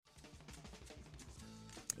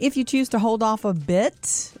If you choose to hold off a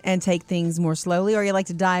bit and take things more slowly, or you like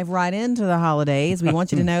to dive right into the holidays, we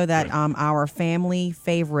want you to know that our family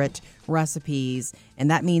favorite recipes, and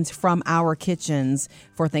that means from our kitchens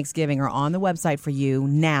for Thanksgiving, are on the website for you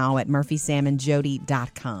now at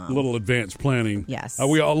murphysamandjody.com. A little advanced planning. Yes.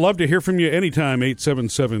 We all love to hear from you anytime,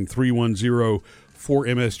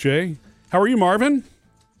 877-310-4MSJ. How are you, Marvin?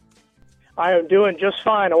 I am doing just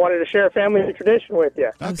fine. I wanted to share a family tradition with you.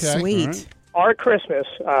 Oh, Okay. sweet. All right. Our Christmas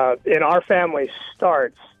in our family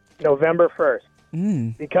starts November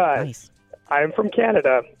 1st because Nice. I'm from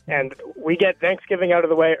Canada, and we get Thanksgiving out of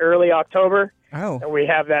the way early October, Oh. and we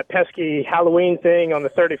have that pesky Halloween thing on the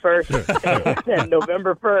 31st, and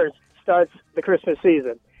November 1st starts the Christmas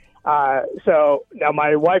season. So now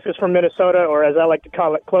my wife is from Minnesota, or as I like to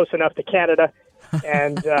call it, close enough to Canada.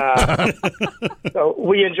 And so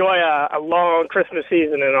we enjoy a long Christmas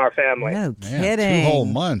season in our family. No Man, kidding. 2 whole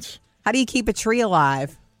months. How do you keep a tree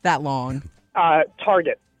alive that long?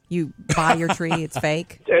 Target. You buy your tree, it's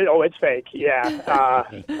fake? Oh, it's fake. Yeah.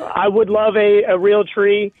 I would love a real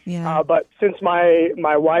tree, Yeah. but since my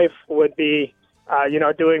wife would be,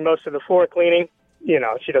 doing most of the floor cleaning, she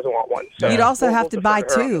doesn't want one. So You'd also we'll have to defer buy her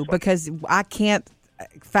on two this one. because I can't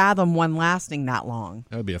fathom one lasting that long.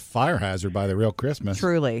 That would be a fire hazard by the real Christmas.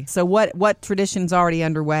 Truly. So what tradition's already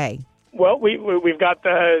underway? Well, we've got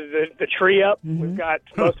the tree up. Mm-hmm. We've got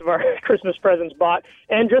most of our Christmas presents bought,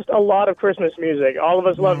 and just a lot of Christmas music. All of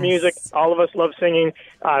us love Yes. music. All of us love singing.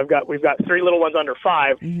 We've got 3 little ones under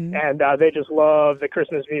 5, Mm-hmm. and they just love the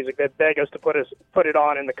Christmas music. They beg us to put it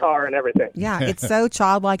on in the car and everything. Yeah, it's so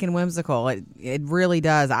childlike and whimsical. It really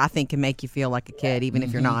does. I think can make you feel like a kid, even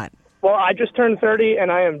if you're not. Well, I just turned 30,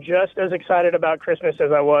 and I am just as excited about Christmas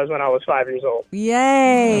as I was when I was 5 years old.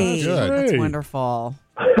 Yay! Oh, good. That's Hey. wonderful.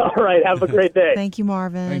 All right, have a great day. Thank you,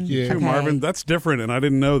 Marvin. Thank you. Too, Marvin. That's different, and I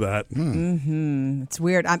didn't know that. It's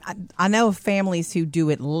weird. I know of families who do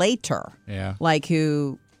it later. Yeah. Like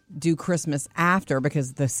who do Christmas after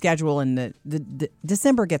because the schedule in the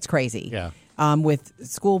December gets crazy. Yeah. With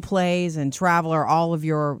school plays and travel or all of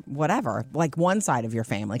your whatever. Like one side of your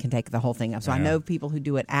family can take the whole thing up. So I know people who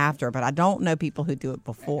do it after, but I don't know people who do it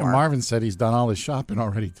before. And Marvin said he's done all his shopping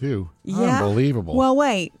already, too. Yeah. Unbelievable. Well,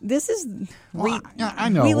 wait. This is I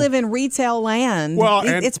know. we live in retail land. Well,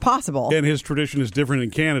 and- it's possible. And his tradition is different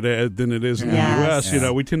in Canada than it is in Yes. the U.S.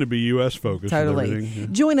 Yeah. We tend to be U.S. focused. Totally. With everything. Yeah.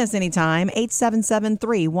 Join us anytime,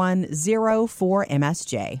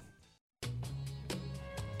 877-310-4MSJ.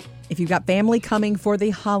 If you've got family coming for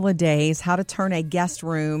the holidays, how to turn a guest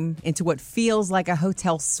room into what feels like a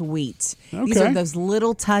hotel suite. These Okay. are those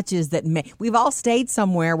little touches that we've all stayed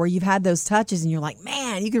somewhere where you've had those touches and you're like,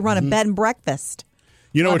 man, you could run a bed and breakfast.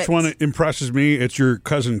 You know Love which it. one that impresses me? It's your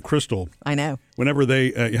cousin Crystal. I know. Whenever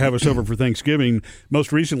they have us over for Thanksgiving,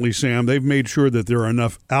 most recently, Sam, they've made sure that there are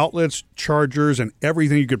enough outlets, chargers, and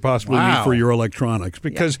everything you could possibly need Wow. for your electronics.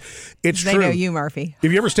 Because it's They true. know you, Murphy.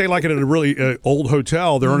 If you ever stay like at a really old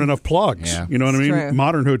hotel, there aren't enough plugs. Yeah. You know what I It's mean? true.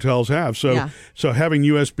 Modern hotels have. So, Yeah. so having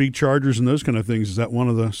USB chargers and those kind of things, is that one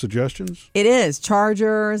of the suggestions? It is.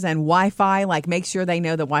 Chargers and Wi-Fi. Like, make sure they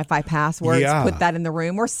know the Wi-Fi passwords. Yeah. Put that in the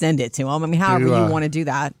room or send it to them. I mean, however Do, you want to do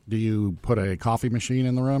that. Do you put a coffee machine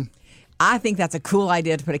in the room? I think that's a cool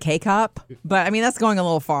idea to put a K-cup. But, I mean, that's going a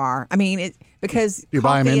little far. I mean, because You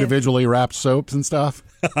buy them coffee is- individually wrapped soaps and stuff?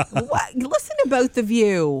 What? Listen to both of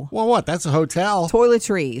you. Well, what? That's a hotel.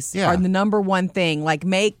 Toiletries Yeah. are the number one thing. Like,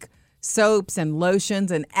 make soaps and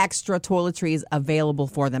lotions and extra toiletries available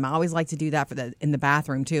for them. I always like to do that in the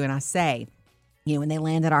bathroom, too. And I say, when they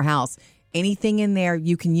land at our house, anything in there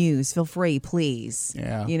you can use, feel free, please.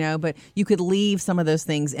 Yeah. But you could leave some of those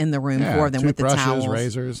things in the room Yeah, for them with the toothbrushes, towels.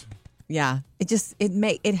 razors. Yeah.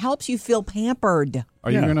 It helps you feel pampered.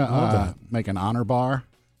 Are you Yeah, going I love to that. make an honor bar?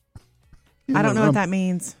 I don't know what that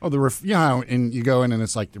means. Oh, and you go in and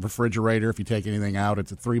it's like the refrigerator. If you take anything out,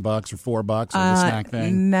 it's $3 or $4 as a snack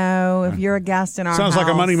thing. No, if you're a guest in our Sounds house.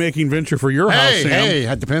 like a money-making venture for your house, Sam. Hey,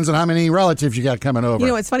 it depends on how many relatives you got coming over. You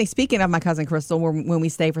know, it's funny. Speaking of my cousin Crystal, when we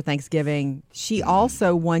stay for Thanksgiving, she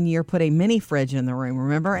also one year put a mini fridge in the room,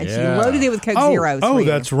 remember? And she Yeah. loaded it with Coke Zeros. Oh, for you.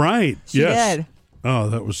 that's right. She yes. did. Oh,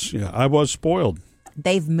 that was, I was spoiled.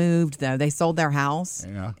 They've moved, though. They sold their house.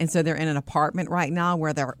 Yeah. And so they're in an apartment right now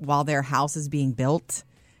while their house is being built.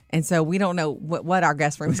 And so we don't know what our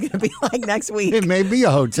guest room is going to be like next week. It may be a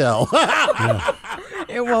hotel.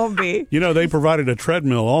 It won't be. They provided a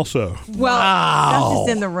treadmill also. Well, that's just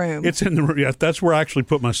in the room. It's in the, yeah, that's where I actually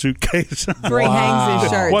put my suitcase. Where he hangs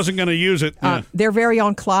his shirts. Wasn't going to use it. Yeah. Their very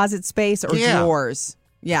own closet space or Yeah. drawers.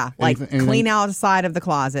 Yeah, like Anything- clean outside of the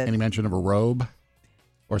closet. Any mention of a robe?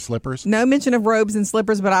 Or slippers? No mention of robes and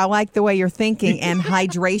slippers, but I like the way you're thinking and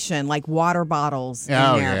hydration, like water bottles in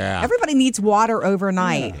Oh, there. yeah. Everybody needs water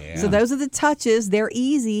overnight. Yeah. So those are the touches. They're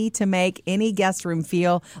easy to make any guest room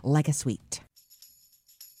feel like a suite.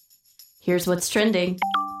 Here's what's trending.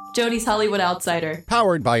 Jody's Hollywood Outsider.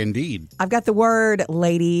 Powered by Indeed. I've got the word,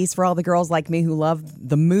 ladies, for all the girls like me who love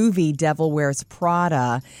the movie Devil Wears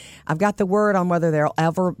Prada. I've got the word on whether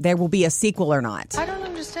there will be a sequel or not. I don't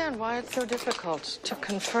understand why it's so difficult to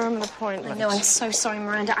confirm an appointment. No, I'm so sorry,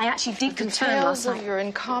 Miranda. I actually did confirm Details last of night. your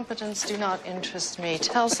incompetence do not interest me.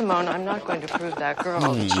 Tell Simone I'm not going to prove that girl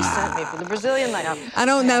that she sent me for the Brazilian night. I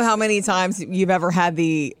don't know how many times you've ever had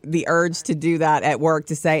the urge to do that at work,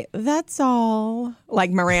 to say, that's all,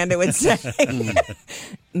 like Miranda would say.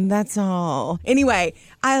 That's all. Anyway,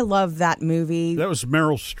 I love that movie. That was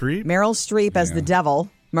Meryl Streep. Meryl Streep as the devil,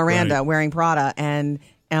 Miranda Right. wearing Prada, and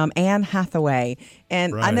Anne Hathaway.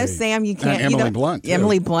 And I know, Right. Sam, you can't. And Emily Blunt, too.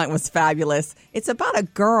 Emily Blunt was fabulous. It's about a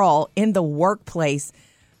girl in the workplace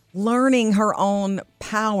learning her own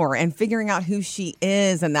power and figuring out who she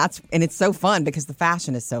is, and it's so fun because the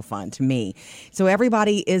fashion is so fun to me. So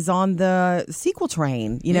everybody is on the sequel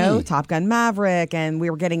train, Top Gun Maverick, and we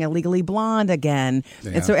were getting a Legally Blonde again.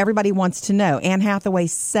 Yeah. And so everybody wants to know. Anne Hathaway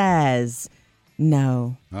says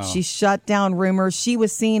no. She shut down rumors. She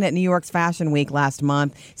was seen at New York's Fashion Week last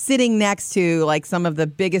month, sitting next to like some of the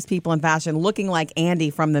biggest people in fashion, looking like Andy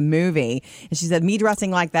from the movie. And she said, me dressing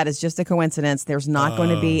like that is just a coincidence. There's not going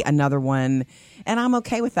to be another one. And I'm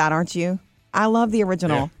okay with that, aren't you? I love the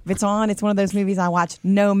original. Yeah. If it's on, it's one of those movies I watch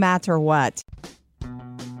no matter what.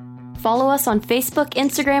 Follow us on Facebook,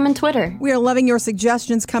 Instagram, and Twitter. We are loving your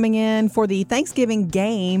suggestions coming in for the Thanksgiving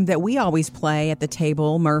game that we always play at the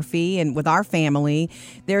table, Murphy, and with our family.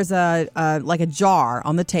 There's a jar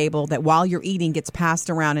on the table that while you're eating gets passed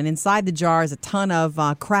around, and inside the jar is a ton of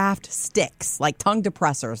craft sticks, like tongue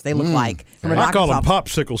depressors. They look like from a I call them doctor's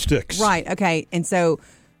office. popsicle sticks. Right. Okay. And so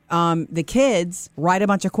the kids write a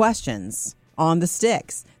bunch of questions on the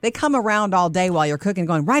sticks. They come around all day while you're cooking,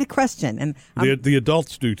 going, write a question. And The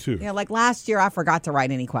adults do too. like last year, I forgot to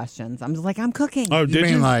write any questions. I'm just like, I'm cooking. Oh, You did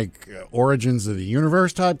mean you? like origins of the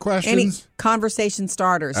universe type Any questions? conversation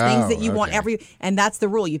starters, things that you want okay. and that's the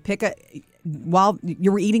rule. You pick while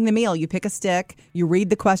you're eating the meal, you pick a stick, you read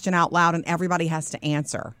the question out loud, and everybody has to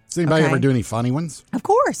answer. Does anybody Okay? ever do any funny ones? Of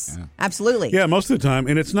course. Absolutely. Yeah, most of the time,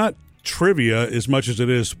 and it's not trivia as much as it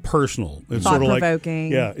is personal. It's sort of like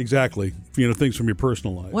Thought-provoking. Yeah, exactly. Things from your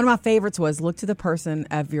personal life. One of my favorites was look to the person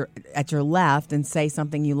at your left and say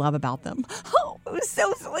something you love about them. Oh, it was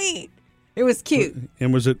so sweet. It was cute.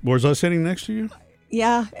 And was I sitting next to you?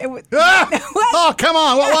 Yeah. It was. Oh, come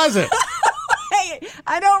on. What was it? Hey,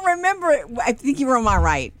 I don't remember it. I think you were on my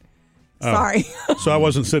right. Sorry. So I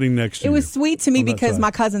wasn't sitting next to It you. was sweet to me on that because side.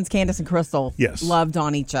 my cousins Candace and Crystal Yes. loved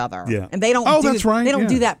on each other. Yeah. And they don't Oh, do that's right, They don't yeah.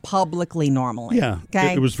 do that publicly normally. Yeah.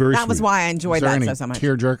 Okay. It was very That was sweet. why I Is enjoyed there that any so much.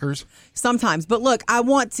 tear jerkers? Sometimes. But look, I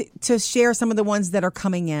want to share some of the ones that are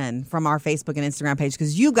coming in from our Facebook and Instagram page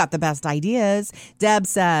because you got the best ideas. Deb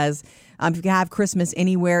says, if you have Christmas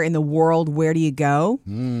anywhere in the world, where do you go?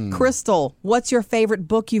 Crystal, what's your favorite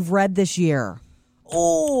book you've read this year?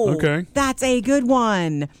 Oh, Okay. That's a good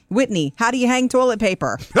one. Whitney, how do you hang toilet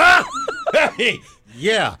paper?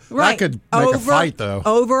 Yeah. Right. That could make a fight, though.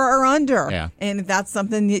 Over or under. Yeah. And if that's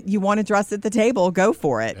something that you want to address at the table, go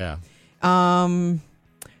for it. Yeah.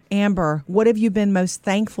 Amber, what have you been most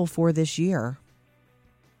thankful for this year?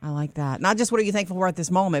 I like that. Not just what are you thankful for at this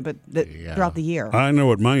moment, but throughout the year. I know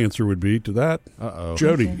what my answer would be to that. Uh-oh.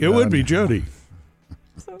 Jody. It would be Jody.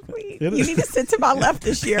 So sweet. It You is. need to sit to my left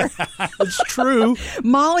this year. It's true.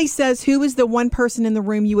 Molly says, who is the one person in the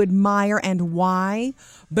room you admire and why?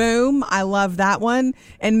 Boom. I love that one.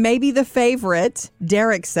 And maybe the favorite,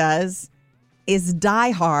 Derek says, is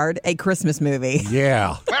Die Hard a Christmas movie?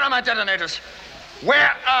 Yeah. Where are my detonators?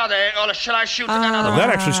 Where are they? Or shall I shoot another one?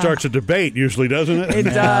 That actually starts a debate usually, doesn't it? It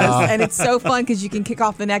does. And it's so fun because you can kick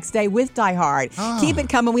off the next day with Die Hard. Keep it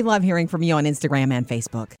coming. We love hearing from you on Instagram and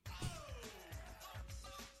Facebook.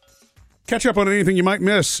 Catch up on anything you might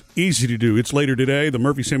miss. Easy to do. It's later today. The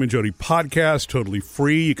Murphy, Sam, and Jody podcast, totally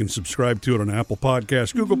free. You can subscribe to it on Apple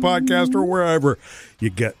Podcasts, Google Podcasts, or wherever you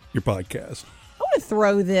get your podcast. I want to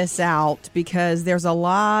throw this out because there's a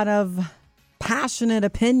lot of passionate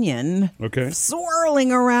opinion Okay.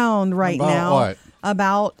 swirling around right About now what?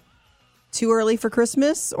 about too early for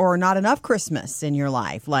Christmas or not enough Christmas in your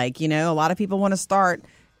life. Like, a lot of people want to start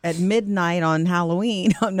at midnight on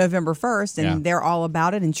Halloween on November 1st, and they're all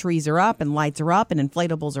about it, and trees are up, and lights are up, and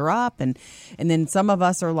inflatables are up, and then some of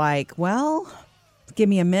us are like, well, give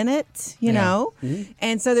me a minute, you know?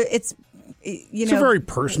 And so it's It's a very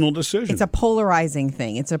personal decision. It's a polarizing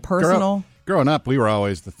thing. It's a personal. Growing up, we were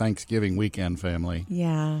always the Thanksgiving weekend family.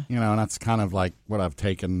 Yeah. And that's kind of like what I've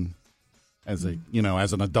taken as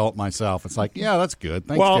as an adult myself. It's like, yeah, that's good.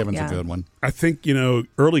 Thanksgiving's a good one. I think,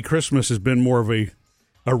 early Christmas has been more of a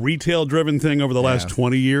retail-driven thing over the last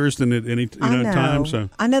 20 years than at any time. So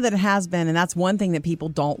I know that it has been, and that's one thing that people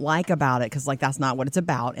don't like about it because, that's not what it's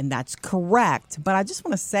about, and that's correct. But I just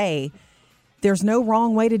want to say there's no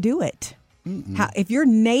wrong way to do it. If your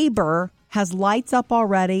neighbor has lights up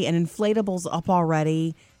already and inflatables up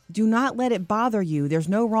already, do not let it bother you. There's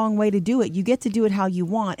no wrong way to do it. You get to do it how you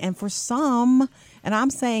want. And for some, and I'm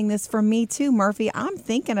saying this for me too, Murphy, I'm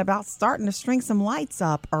thinking about starting to string some lights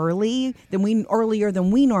up earlier than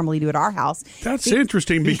we normally do at our house. That's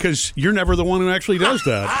interesting because you're never the one who actually does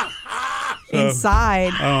that.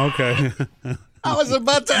 Inside. Oh, okay. I was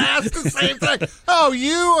about to ask the same thing. Oh,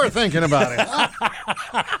 you are thinking about it.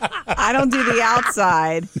 I don't do the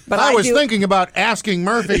outside, but I was thinking about asking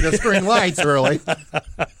Murphy to string lights early.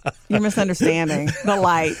 You're misunderstanding the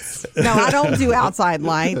lights. No, I don't do outside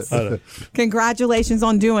lights. Congratulations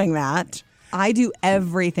on doing that. I do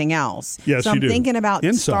everything else. Yes, so I'm you do. thinking about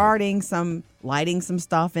Inside. lighting some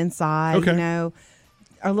stuff inside,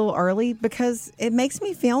 a little early because it makes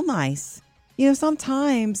me feel nice.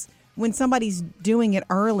 Sometimes when somebody's doing it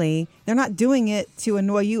early, they're not doing it to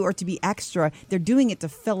annoy you or to be extra. They're doing it to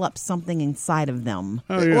fill up something inside of them.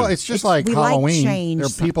 Oh, yeah. Well, it's just like Halloween. change. There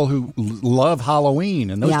are people who love Halloween,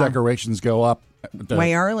 and those decorations go up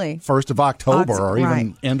way early. 1st of October or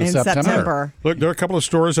even end of September. Look, there are a couple of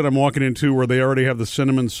stores that I'm walking into where they already have the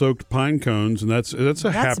cinnamon-soaked pine cones, and that's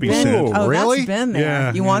a happy scent. Oh, really? That's been there.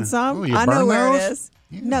 Yeah, you want some? Ooh, you I know burn where those? it is.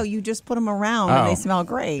 Yeah. No, you just put them around and they smell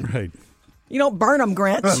great. Right. You don't burn them,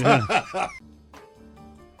 Grinch.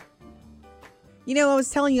 I was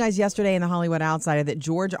telling you guys yesterday in the Hollywood Outsider that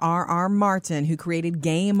George R.R. Martin, who created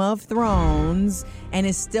Game of Thrones and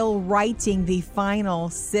is still writing the final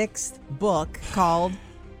 6th book called,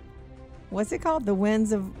 what's it called? The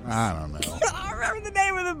Winds of... I don't know. I don't remember the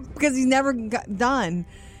name of them because he's never got done.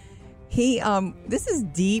 This is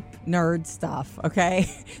deep nerd stuff,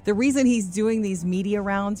 okay? The reason he's doing these media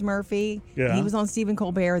rounds, Murphy, he was on Stephen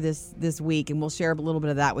Colbert this week, and we'll share a little bit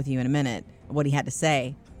of that with you in a minute, what he had to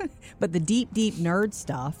say. But the deep, deep nerd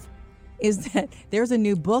stuff is that there's a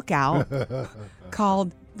new book out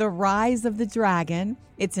called The Rise of the Dragon.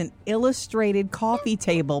 It's an illustrated coffee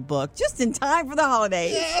table book just in time for the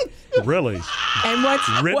holidays. Really?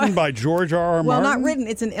 And written by George R.R. Martin? Well, not written.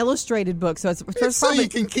 It's an illustrated book. So it's so you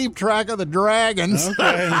can keep track of the dragons.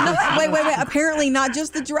 Okay. No, wait. Apparently not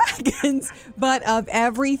just the dragons, but of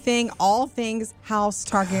everything, all things House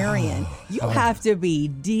Targaryen. You have to be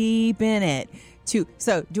deep in it.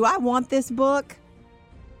 So do I want this book?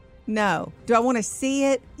 No. Do I want to see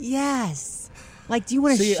it? Yes. Do you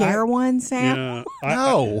want to share one, Sam? Yeah,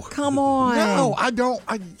 no. Come on. No, I don't.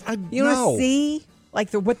 You want to see?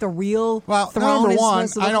 What the real throne number is one,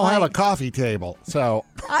 supposed to look I don't have a like? coffee table, so.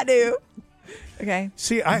 I do. Okay.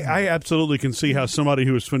 See, I absolutely can see how somebody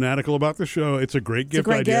who is fanatical about the show, it's a great gift It's a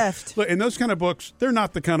great idea. gift. Look, and those kind of books, they're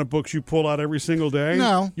not the kind of books you pull out every single day.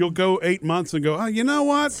 No. You'll go 8 months and go, oh, you know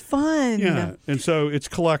what? It's fun. Yeah, and so it's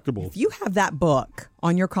collectible. If you have that book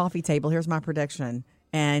on your coffee table, here's my prediction,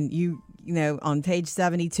 and on page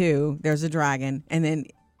 72, there's a dragon, and then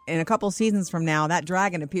in a couple seasons from now, that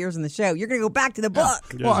dragon appears in the show. You're going to go back to the book.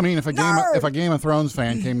 Yeah. Well, I mean, if a Game of Thrones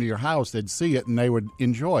fan came to your house, they'd see it and they would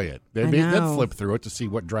enjoy it. They'd flip through it to see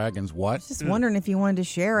what dragons what. Just wondering if you wanted to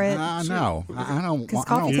share it. No, I don't. Because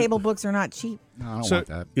coffee table books are not cheap. No, I don't want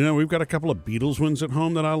that. We've got a couple of Beatles ones at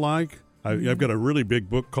home that I like. I've got a really big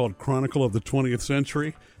book called Chronicle of the 20th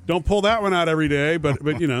Century. Don't pull that one out every day, but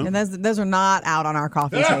And those are not out on our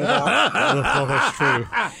coffee table. Well, that's true.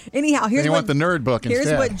 Anyhow, here's want the nerd book Here's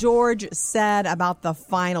instead. what George said about the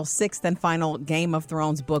sixth and final Game of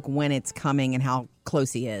Thrones book when it's coming and how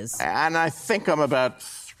close he is. And I think I'm about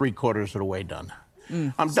 3/4 of the way done.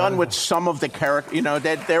 I'm done with some of the characters.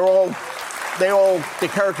 The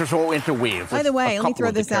characters all interweave. By the way, let me throw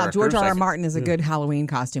this out. George R.R. Martin is a good Halloween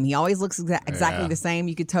costume. He always looks exactly the same.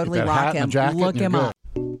 You could totally Get that rock hat and him. a jacket Look and you're him good. up.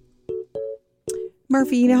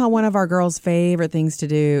 Murphy, you know how one of our girls' favorite things to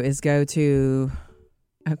do is go to,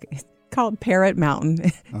 it's called Parrot Mountain.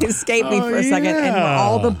 It escaped me for a second. And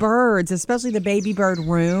all the birds, especially the baby bird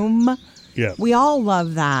room. Yeah. We all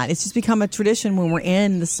love that. It's just become a tradition when we're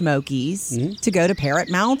in the Smokies to go to Parrot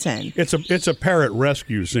Mountain. It's a parrot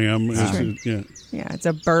rescue, Sam. Yeah, it's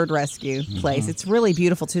a bird rescue place. It's really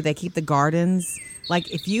beautiful too. They keep the gardens.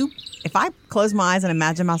 If I close my eyes and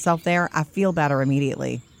imagine myself there, I feel better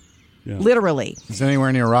immediately. Yeah. Literally. Is it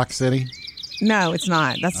anywhere near Rock City? No, it's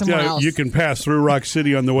not. That's somewhere else. You can pass through Rock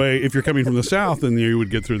City on the way. If you're coming from the south, then you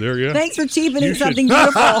would get through there, yeah. Thanks for cheapening something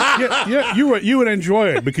beautiful. Yeah, you would enjoy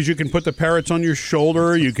it because you can put the parrots on your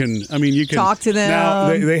shoulder. You can talk to them. Now,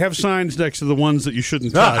 they have signs next to the ones that you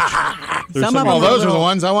shouldn't touch. Some of them those are the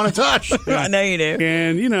ones I want to touch. I know you do.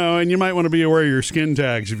 And, and you might want to be aware of your skin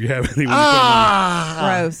tags if you have any.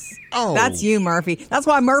 Gross. Oh. That's you, Murphy. That's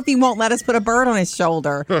why Murphy won't let us put a bird on his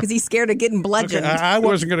shoulder because he's scared of getting bludgeoned. Okay, I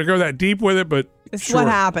wasn't going to go that deep with it, but This is sure. what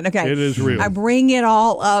happened. Okay. It is real. I bring it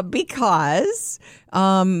all up because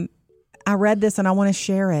I read this and I want to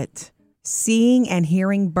share it. Seeing and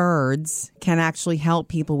hearing birds can actually help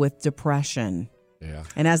people with depression. Yeah.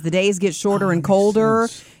 And as the days get shorter and colder,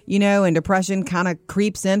 and depression kind of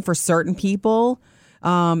creeps in for certain people.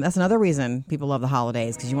 That's another reason people love the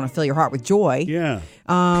holidays, because you want to fill your heart with joy. Yeah.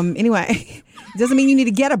 Anyway, it doesn't mean you need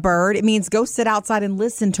to get a bird. It means go sit outside and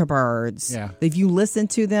listen to birds. Yeah. If you listen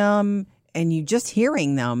to them and you just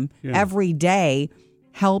hearing them every day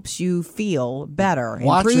helps you feel better.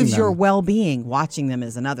 Watching improves them. your well-being. Watching them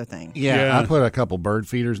is another thing. Yeah, I put a couple bird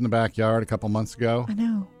feeders in the backyard a couple months ago. I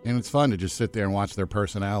know. And it's fun to just sit there and watch their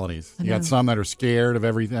personalities. You got some that are scared of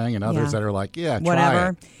everything and others that are like, try whatever.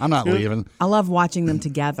 it. I'm not leaving. I love watching them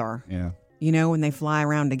together. Yeah. When they fly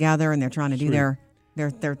around together and they're trying to do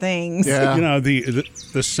their things. Yeah.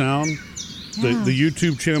 The sound, the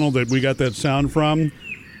YouTube channel that we got that sound from,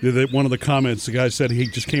 one of the comments, the guy said he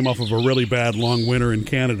just came off of a really bad long winter in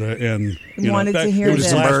Canada and wanted to hear it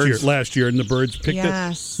was this. last year, and the birds picked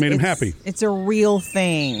it, made him happy. It's a real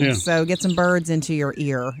thing. Yeah. So get some birds into your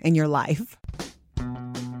ear in your life.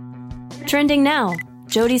 Trending now,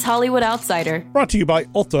 Jody's Hollywood Outsider. Brought to you by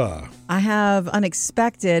Ulta. I have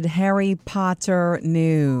unexpected Harry Potter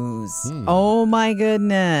news. Oh my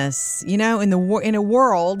goodness! In a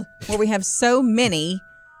world where we have so many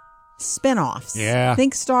spinoffs. Yeah.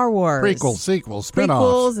 Think Star Wars. Prequels, sequels, spinoffs.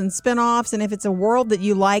 Prequels and spinoffs. And if it's a world that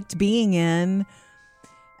you liked being in,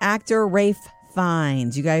 actor Ralph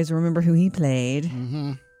Fiennes. You guys remember who he played?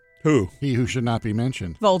 Mm-hmm. Who? He who should not be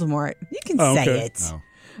mentioned. Voldemort. You can say it.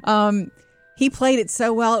 Oh. He played it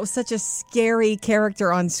so well. It was such a scary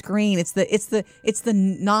character on screen. It's the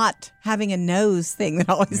not having a nose thing that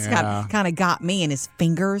always kind of got me. And his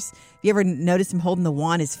fingers. You ever notice him holding the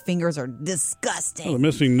wand? His fingers are disgusting. Oh, the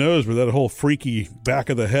missing nose with that whole freaky back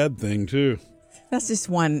of the head thing too. That's just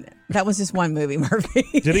one. That was just one movie, Murphy.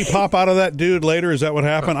 Did he pop out of that dude later? Is that what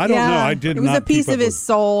happened? I don't know. I did not. It was a piece keep of up his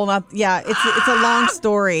soul. It's a long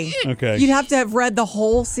story. Okay. You'd have to have read the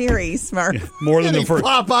whole series, Murph. More than the first.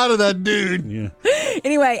 Pop out of that dude. Yeah.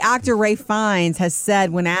 Anyway, actor Ralph Fiennes has said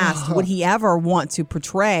when asked, would he ever want to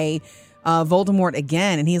portray Voldemort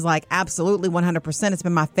again? And he's like, absolutely, 100%. It's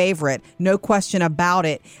been my favorite. No question about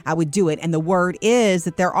it. I would do it. And the word is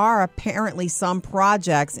that there are apparently some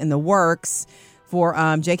projects in the works for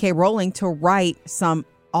J.K. Rowling to write some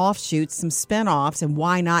offshoots, some spinoffs, and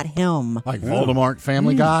why not him? Like Voldemort,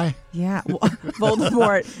 Family Guy? Yeah,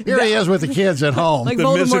 Voldemort. Here he is with the kids at home. Like The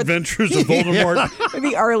Voldemort. misadventures of Voldemort. In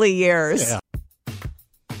the early years. Yeah.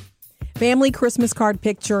 Family Christmas card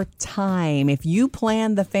picture time. If you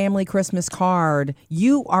plan the family Christmas card,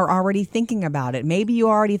 you are already thinking about it. Maybe you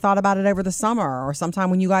already thought about it over the summer or sometime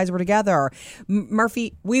when you guys were together.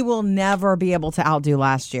 Murphy, we will never be able to outdo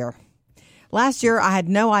last year. Last year, I had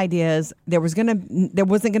no ideas. There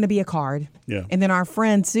wasn't gonna be a card. Yeah. And then our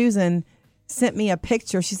friend Susan sent me a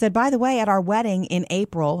picture. She said, by the way, at our wedding in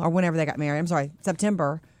April or whenever they got married,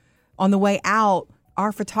 September, on the way out,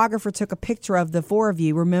 our photographer took a picture of the four of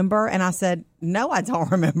you, remember? And I said, no, I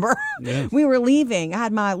don't remember. Yeah. We were leaving. I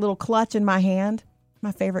had my little clutch in my hand,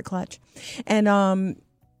 my favorite clutch. And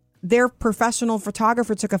their professional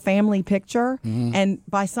photographer took a family picture. And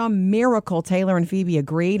by some miracle, Taylor and Phoebe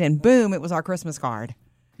agreed. And boom, it was our Christmas card.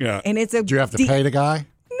 Yeah. And it's a. Did you have to pay the guy?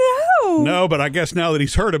 No. No, but I guess now that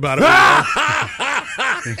he's heard about it,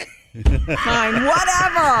 Fine,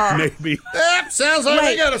 whatever. maybe. Sounds like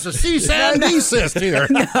they got us a cease and desist here.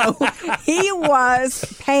 No, he was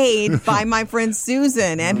paid by my friend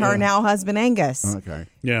Susan and her now husband Angus. Okay.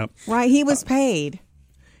 Yeah. Right, he was paid.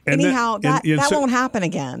 And Anyhow, that so- won't happen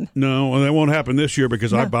again. No, well, that won't happen this year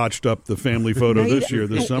because I botched up the family photo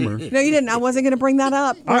this summer. No, you didn't. I wasn't going to bring that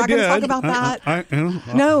up. We're not going to talk about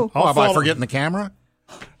that. No. By forgetting the camera?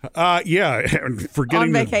 Yeah,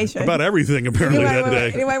 forgetting On vacation. about everything apparently that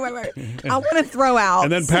day. Anyway, I want to throw out.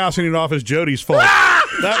 And then passing it off as Jody's fault.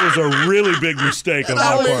 That was a really big mistake on my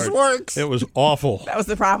always part. works. It was awful. That was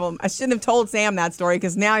the problem. I shouldn't have told Sam that story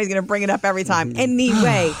because now he's going to bring it up every time.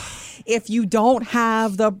 Anyway, if you don't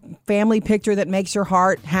have the family picture that makes your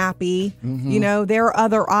heart happy, there are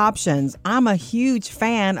other options. I'm a huge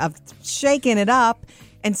fan of shaking it up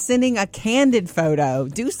and sending a candid photo.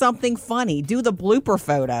 Do something funny. Do the blooper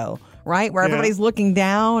photo. Right? Where everybody's looking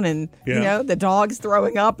down and, the dog's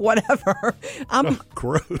throwing up, whatever.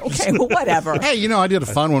 Gross. Okay, well, whatever. Hey, I did a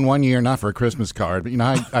fun one year, not for a Christmas card, but,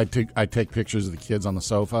 I take pictures of the kids on the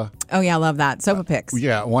sofa. Oh, yeah, I love that. Sofa pics.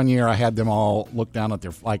 Yeah, one year I had them all look down at their,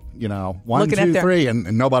 1, 2, 3,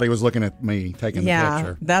 and nobody was looking at me taking the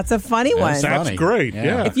picture. That's a funny one. That's great,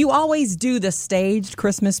 yeah. If you always do the staged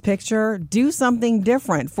Christmas picture, do something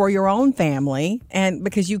different for your own family, and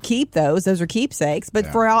because you keep those are keepsakes, but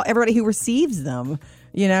for everybody who receives them,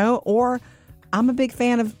 or I'm a big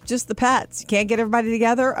fan of just the pets. You can't get everybody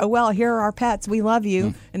together. Oh, well, here are our pets. We love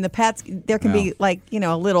you. And the pets, there can be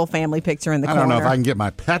a little family picture in the corner. I don't know if I can get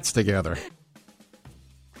my pets together.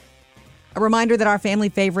 A reminder that our family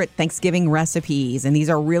favorite Thanksgiving recipes, and these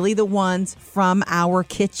are really the ones from our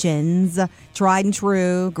kitchens, tried and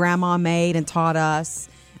true, Grandma made and taught us,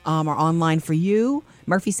 are online for you.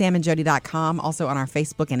 MurphySamandJody.com, also on our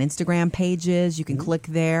Facebook and Instagram pages. You can click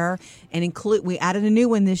there and we added a new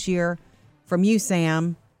one this year from you,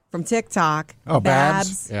 Sam, from TikTok. Oh,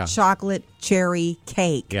 Babs. Chocolate cherry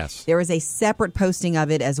cake. Yes. There is a separate posting of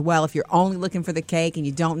it as well if you're only looking for the cake and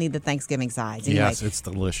you don't need the Thanksgiving size. Anyway, yes, it's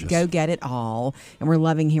delicious. Go get it all. And we're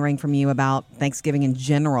loving hearing from you about Thanksgiving in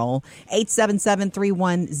general.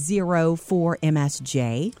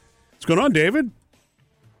 877-310-4MSJ. What's going on, David?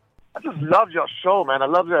 I just love your show, man. I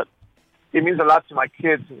love that. It means a lot to my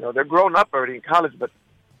kids. They're grown up already in college, but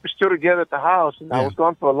we're still together at the house. And I was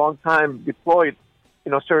gone for a long time, deployed,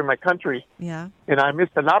 serving my country. Yeah. And I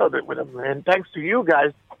missed a lot of it with them. And thanks to you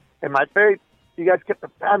guys and my faith, you guys kept the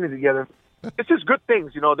family together. It's just good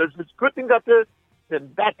things. There's good things out there than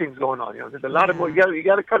bad things going on. There's a lot of more. You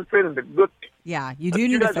got to concentrate on the good things. Yeah, you do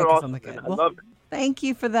need to focus on the good. I love it. Thank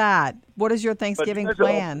you for that. What is your Thanksgiving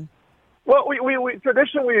plan? Well, we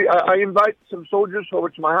traditionally, I invite some soldiers over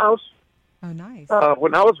to my house. Oh, nice.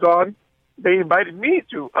 When I was gone, they invited me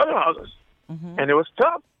to other houses. Mm-hmm. And it was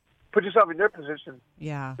tough. Put yourself in their position.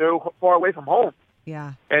 Yeah. They're far away from home.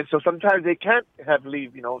 Yeah. And so sometimes they can't have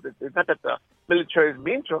leave. It's not that the military is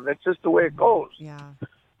mean to them. That's just the way it goes. Yeah.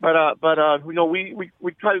 But we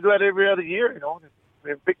try to do that every other year,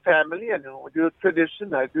 We're a big family, and we do the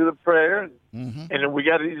tradition. I do the prayer, and then we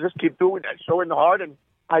got to just keep doing that, showing the heart. And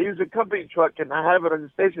I use a company truck, and I have it on the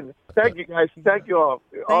station. Thank you, guys. Thank you all.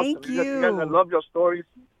 Thank awesome. you. Guys, I love your stories.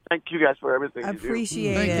 Thank you guys for everything.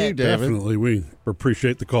 Appreciate Thank it. you, David. Definitely. We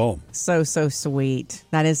appreciate the call. So sweet.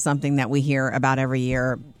 That is something that we hear about every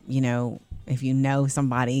year. If you know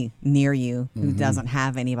somebody near you who doesn't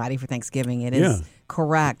have anybody for Thanksgiving, it is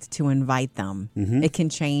correct to invite them. It can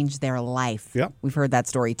change their life. Yep. We've heard that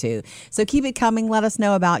story too. So keep it coming. Let us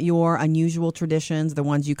know about your unusual traditions, the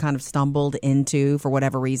ones you kind of stumbled into for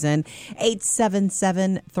whatever reason.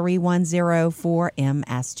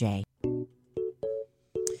 877-310-4MSJ.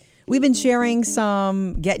 We've been sharing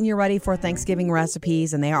some getting you ready for Thanksgiving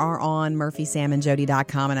recipes, and they are on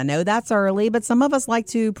MurphySamandJody.com. And I know that's early, but some of us like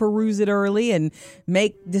to peruse it early and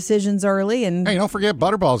make decisions early. And hey, don't forget,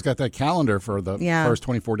 Butterball's got that calendar for the first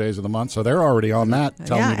 24 days of the month, so they're already on that.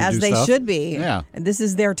 Telling you to as do they stuff. should be. Yeah, and this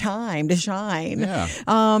is their time to shine. Yeah.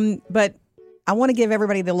 But I want to give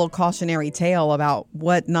everybody the little cautionary tale about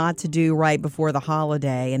what not to do right before the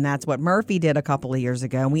holiday, and that's what Murphy did a couple of years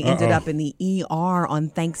ago. And we ended up in the ER on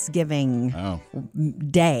Thanksgiving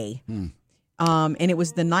Day. And it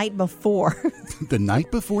was the night before. The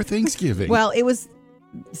night before Thanksgiving. Well, it was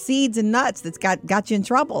seeds and nuts that's got you in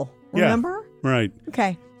trouble. Remember? Yeah, right.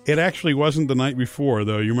 Okay. It actually wasn't the night before,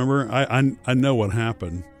 though. You remember? I know what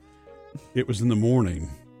happened. It was in the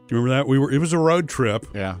morning. Do you remember that? It was a road trip.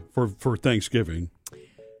 Yeah. For Thanksgiving.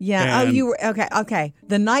 Yeah. And you were okay.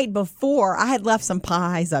 The night before, I had left some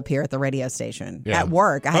pies up here at the radio station at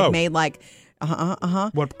work. I had made like.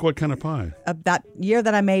 What kind of pie? That year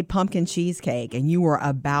that I made pumpkin cheesecake, and you were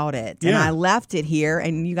about it. And I left it here,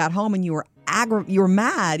 and you got home, and you were you were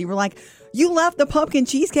mad. You were like, you left the pumpkin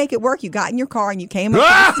cheesecake at work. You got in your car, and you came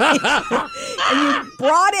up and you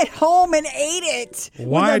brought it home and ate it.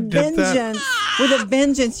 Why with a did vengeance. With a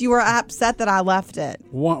vengeance. You were upset that I left it.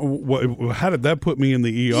 How did that put me in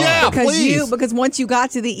the ER? Yeah, because once you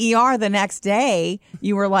got to the ER the next day,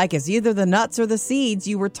 you were like, it's either the nuts or the seeds.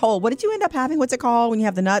 You were told. What did you end up having? What's it called when you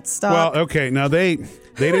have the nuts stuff? Well, okay. Now they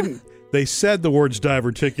didn't. They said the words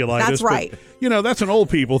diverticulitis. That's right. But, that's an old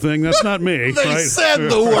people thing. That's not me. They right? said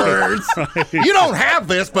the words. Right. You don't have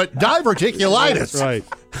this, but diverticulitis. Right.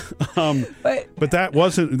 But that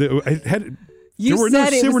wasn't. You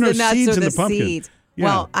said it was the nuts or the in the pumpkin. seeds. Yeah.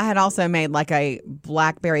 Well, I had also made like a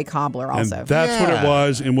blackberry cobbler also. And that's what it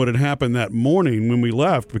was. And what had happened that morning when we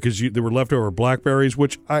left, because there were leftover blackberries,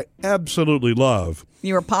 which I absolutely love.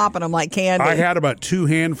 You were popping them like candy. I had about 2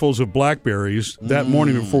 handfuls of blackberries that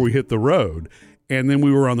morning before we hit the road. And then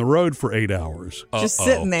we were on the road for 8 hours. Just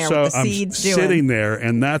sitting there So with the seeds I'm doing. sitting there,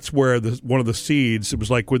 and that's where one of the seeds, it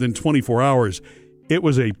was like within 24 hours, it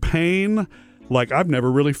was a pain like I've never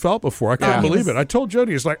really felt before. I couldn't believe it. I told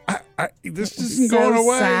Jody, it's like, this isn't going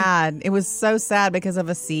away. Sad. It was so sad because of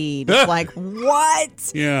a seed. It's like,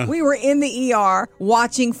 what? Yeah. We were in the ER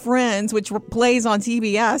watching Friends, which plays on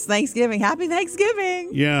TBS Thanksgiving. Happy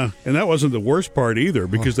Thanksgiving. Yeah, and that wasn't the worst part either,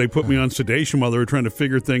 because they put me on sedation while they were trying to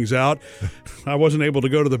figure things out. I wasn't able to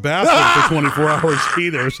go to the bathroom for 24 hours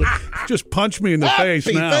either. So just punch me in the face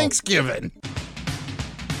now. Happy Thanksgiving.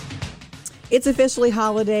 It's officially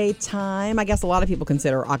holiday time. I guess a lot of people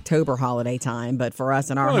consider October holiday time, but for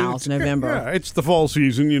us in our house, November. Yeah, it's the fall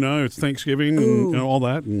season, It's Thanksgiving and all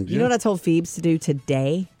that. And, You know what I told Phoebes to do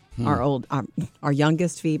today? Our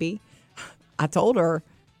youngest Phoebe. I told her,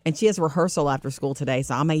 and she has a rehearsal after school today,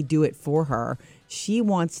 so I may do it for her. She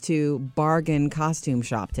wants to bargain costume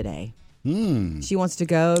shop today. She wants to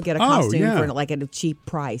go get a costume for like at a cheap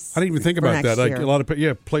price. I didn't even think about that. Like a lot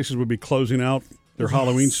of places would be closing out their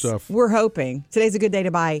Halloween stuff. We're hoping. Today's a good day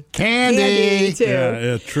to buy candy too.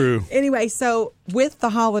 Yeah, true. Anyway, so with the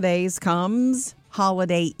holidays comes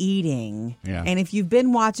holiday eating. Yeah. And if you've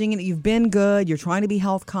been watching it, you've been good, you're trying to be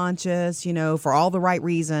health conscious, for all the right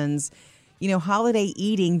reasons, holiday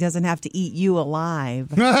eating doesn't have to eat you alive.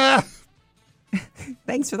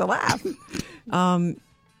 Thanks for the laugh. And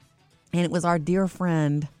it was our dear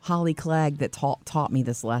friend, Holly Clegg, that taught me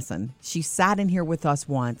this lesson. She sat in here with us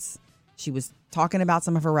once. She was talking about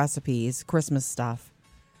some of her recipes, Christmas stuff.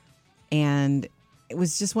 And it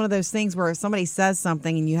was just one of those things where if somebody says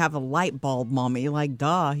something and you have a light bulb moment, you're like,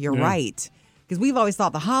 duh, you're right. Because we've always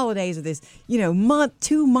thought the holidays are this,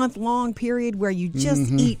 2-month long period where you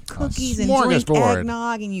just eat cookies and drink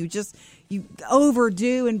eggnog and you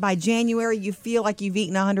overdo. And by January, you feel like you've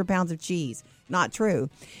eaten 100 pounds of cheese. Not true.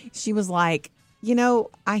 She was like,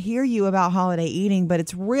 I hear you about holiday eating, but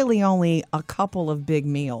it's really only a couple of big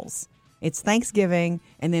meals. It's Thanksgiving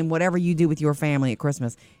and then whatever you do with your family at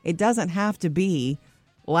Christmas. It doesn't have to be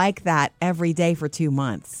like that every day for 2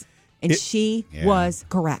 months. And she was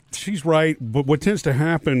correct. She's right. But what tends to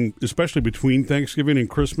happen, especially between Thanksgiving and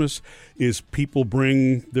Christmas, is people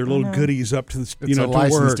bring their little goodies up to the, to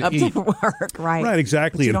work. To work, right. Right,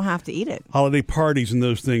 exactly. But you don't have to eat it. Holiday parties and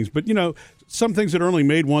those things. But, some things that are only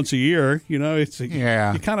made once a year, you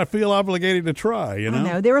kind of feel obligated to try, I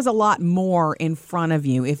know. There is a lot more in front of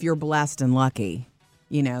you if you're blessed and lucky.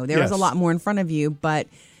 There is a lot more in front of you. But,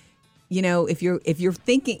 if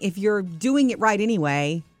you're doing it right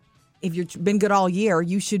anyway, if you've been good all year,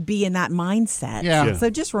 you should be in that mindset. Yeah. So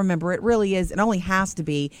just remember, it really is. It only has to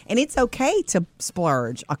be. And it's okay to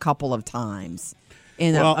splurge a couple of times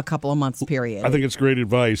in a couple of months period. I think it's great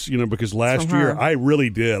advice, because last year I really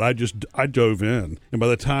did. I dove in. And by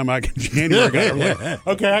the time I got January, I got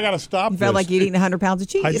okay, I got to stop You felt like you'd eaten 100 pounds of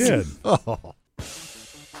cheese. I did.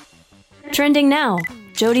 Trending now,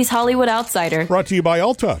 Jody's Hollywood Outsider. Brought to you by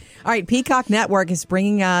Ulta. All right, Peacock Network is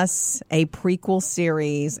bringing us a prequel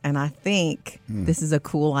series, and I think this is a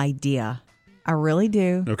cool idea. I really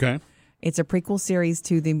do. Okay. It's a prequel series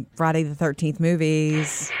to the Friday the 13th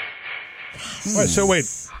movies. Right, so wait,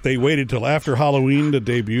 they waited till after Halloween to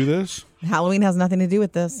debut this? Halloween has nothing to do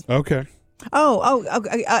with this. Okay.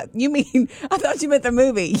 You mean, I thought you meant the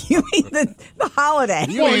movie. You mean the holiday.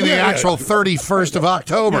 You mean the actual 31st of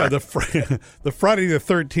October. Yeah, the Friday the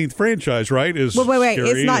 13th franchise, right? Is wait.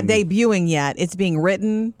 It's not debuting yet. It's being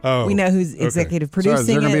written. Oh, we know who's executive producing so is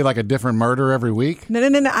there going to it. be like a different murder every week? No.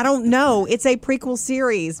 I don't know. It's a prequel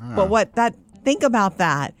series. But think about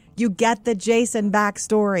that. You get the Jason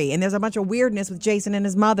backstory, and there's a bunch of weirdness with Jason and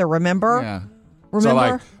his mother, remember? Yeah.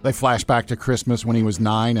 Remember? So, they flash back to Christmas when he was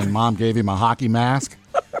 9 and Mom gave him a hockey mask.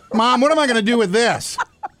 Mom, what am I going to do with this?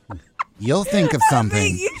 You'll think of something. I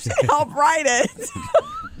think you should help write it.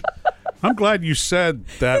 I'm glad you said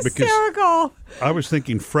that Hysterical. because I was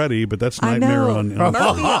thinking Freddy, but that's Nightmare on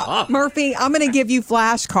Murphy, I'm going to give you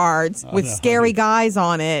flashcards with scary guys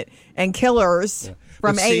on it and killers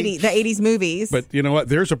from the 80s movies. But you know what?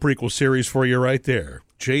 There's a prequel series for you right there.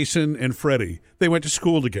 Jason and Freddy. They went to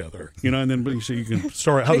school together, and then so you can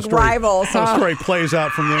start how the story plays out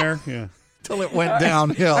from there. Yeah. Till it went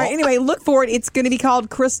downhill. All right, anyway, look for it. It's going to be called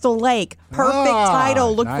Crystal Lake. Perfect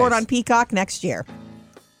title. Look for it on Peacock next year.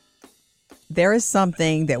 there is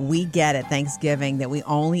something that we get at Thanksgiving that we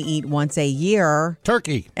only eat once a year.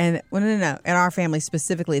 Turkey. And no. In our family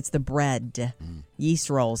specifically, it's the bread. Yeast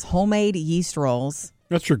rolls. Homemade yeast rolls.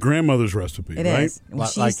 That's your grandmother's recipe, It right? is.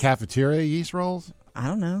 Like cafeteria yeast rolls? I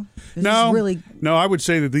don't know. No, really. No, I would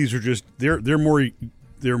say that these are just they're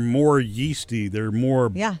more yeasty. They're more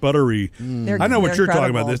buttery. I know what you're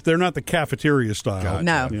talking about. They're not the cafeteria style.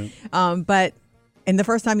 No. Yeah. But and the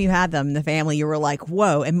first time you had them, the family, you were like,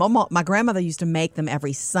 whoa. And my grandmother used to make them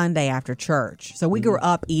every Sunday after church. So we grew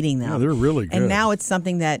up eating them. Yeah, they're really good. And now it's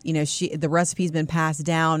something that, the recipe's been passed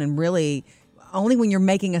down, and really only when you're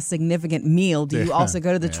making a significant meal do you also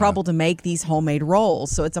go to the trouble to make these homemade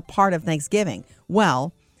rolls. So it's a part of Thanksgiving.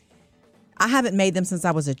 Well, I haven't made them since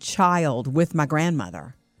I was a child with my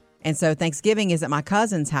grandmother. And so Thanksgiving is at my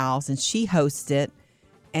cousin's house, and she hosts it.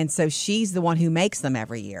 And so she's the one who makes them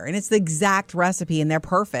every year. And it's the exact recipe, and they're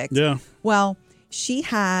perfect. Yeah. Well, she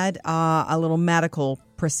had a little medical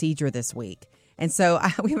procedure this week. And so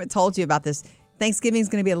we haven't told you about this. Thanksgiving is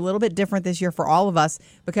going to be a little bit different this year for all of us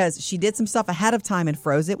because she did some stuff ahead of time and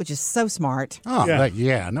froze it, which is so smart. Oh,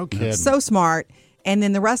 no kidding. So smart. And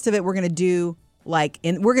then the rest of it we're going to do we're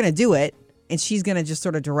going to do it. And she's going to just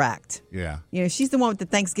sort of direct. Yeah. She's the one with the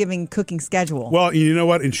Thanksgiving cooking schedule. Well, you know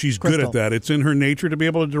what? And she's Crystal. good at that. It's in her nature to be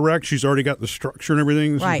able to direct. She's already got the structure and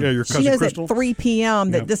everything. Right. Yeah, your cousin she knows Crystal. at 3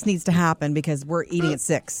 p.m. that this needs to happen because we're eating at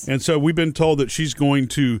 6. And so we've been told that she's going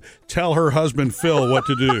to tell her husband, Phil, what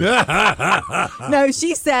to do. No,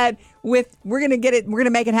 she said we're going to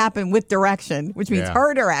make it happen with direction, which means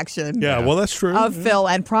her direction. Yeah, well, that's true. Of Phil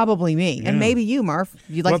and probably me. And maybe you, Murph.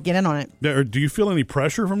 You'd like to get in on it. Do you feel any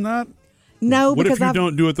pressure from that? No, what because if you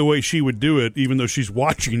don't do it the way she would do it, even though she's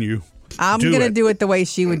watching you? I'm going to do it the way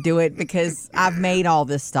she would do it because I've made all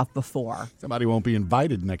this stuff before. Somebody won't be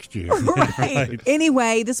invited next year. Right.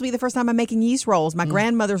 Anyway, this will be the first time I'm making yeast rolls. My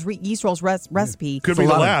grandmother's yeast rolls recipe. Could be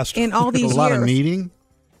the last. In all these years. A lot of kneading?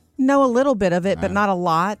 No, a little bit of it, but not a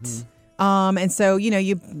lot. And so,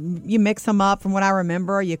 you mix them up from what I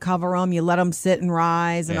remember. You cover them, you let them sit and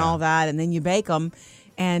rise and all that, and then you bake them.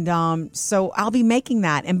 And so I'll be making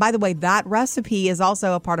that. And by the way, that recipe is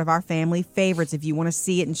also a part of our family favorites. If you want to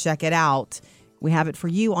see it and check it out, we have it for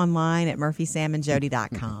you online at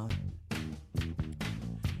murphysamandjody.com.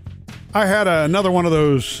 I had another one of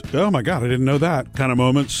those, oh my God, I didn't know that kind of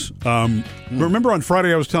moments. Remember on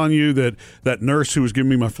Friday I was telling you that nurse who was giving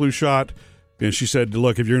me my flu shot, and she said,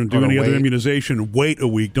 look, if you're going to do any other immunization, wait a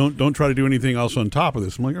week. Don't try to do anything else on top of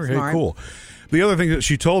this. I'm like, okay, cool. The other thing that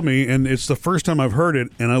she told me, and it's the first time I've heard it,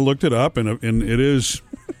 and I looked it up, and it's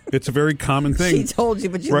a very common thing. She told you,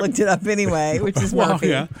 but you looked it up anyway, which is Murphy.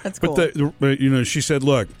 Yeah. That's cool. But she said,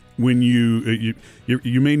 look, when you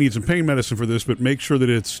may need some pain medicine for this, but make sure that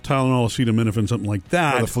it's Tylenol, acetaminophen, something like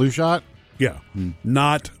that. For the flu shot? Yeah.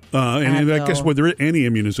 Not, and I guess whether any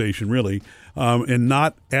immunization really, and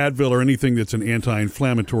not Advil or anything that's an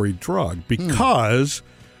anti-inflammatory drug, because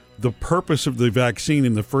the purpose of the vaccine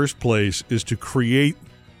in the first place is to create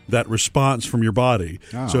that response from your body.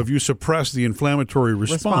 Oh. So if you suppress the inflammatory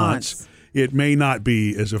response, it may not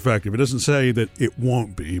be as effective. It doesn't say that it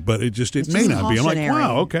won't be, but it may not be. I'm like,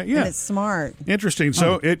 wow, okay, yeah. And it's smart. Interesting.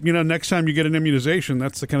 So next time you get an immunization,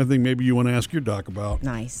 that's the kind of thing maybe you want to ask your doc about.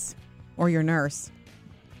 Nice. Or your nurse.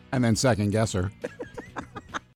 And then second guess her.